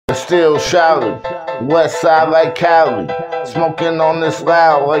Still Challe, west side like Cali. Smoking on this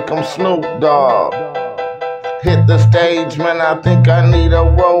loud like I'm Snoop Dogg. Hit the stage, man, I think I need a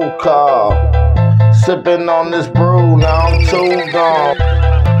roll call. Sipping on this brew, now I'm too gone.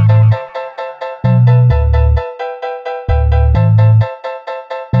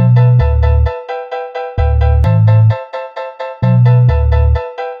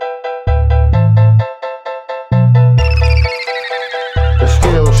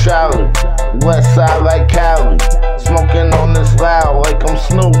 Still Challe, west side like Cali. Smoking on this loud like I'm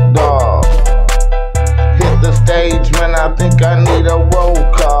Snoop Dogg. Hit the stage, man, I think I need a roll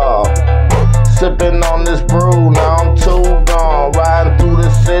call. Sipping on this brew, now I'm too gone. Riding through the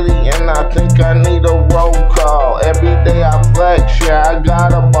city and I think I need a roll call. Every day I flex, yeah, I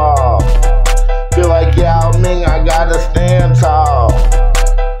got a ball. Feel like Yao Ming, I gotta stand tall.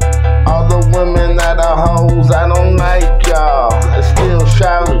 All the women that are hoes, I don't like y'all. It's still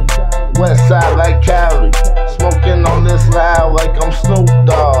Challe, west side like Cali. Smoking on this loud like I'm Snoop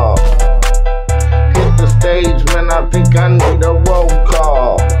Dogg. Hit the stage, man, I think I need a roll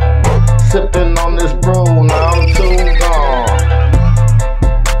call. Sipping on this brew, now I'm too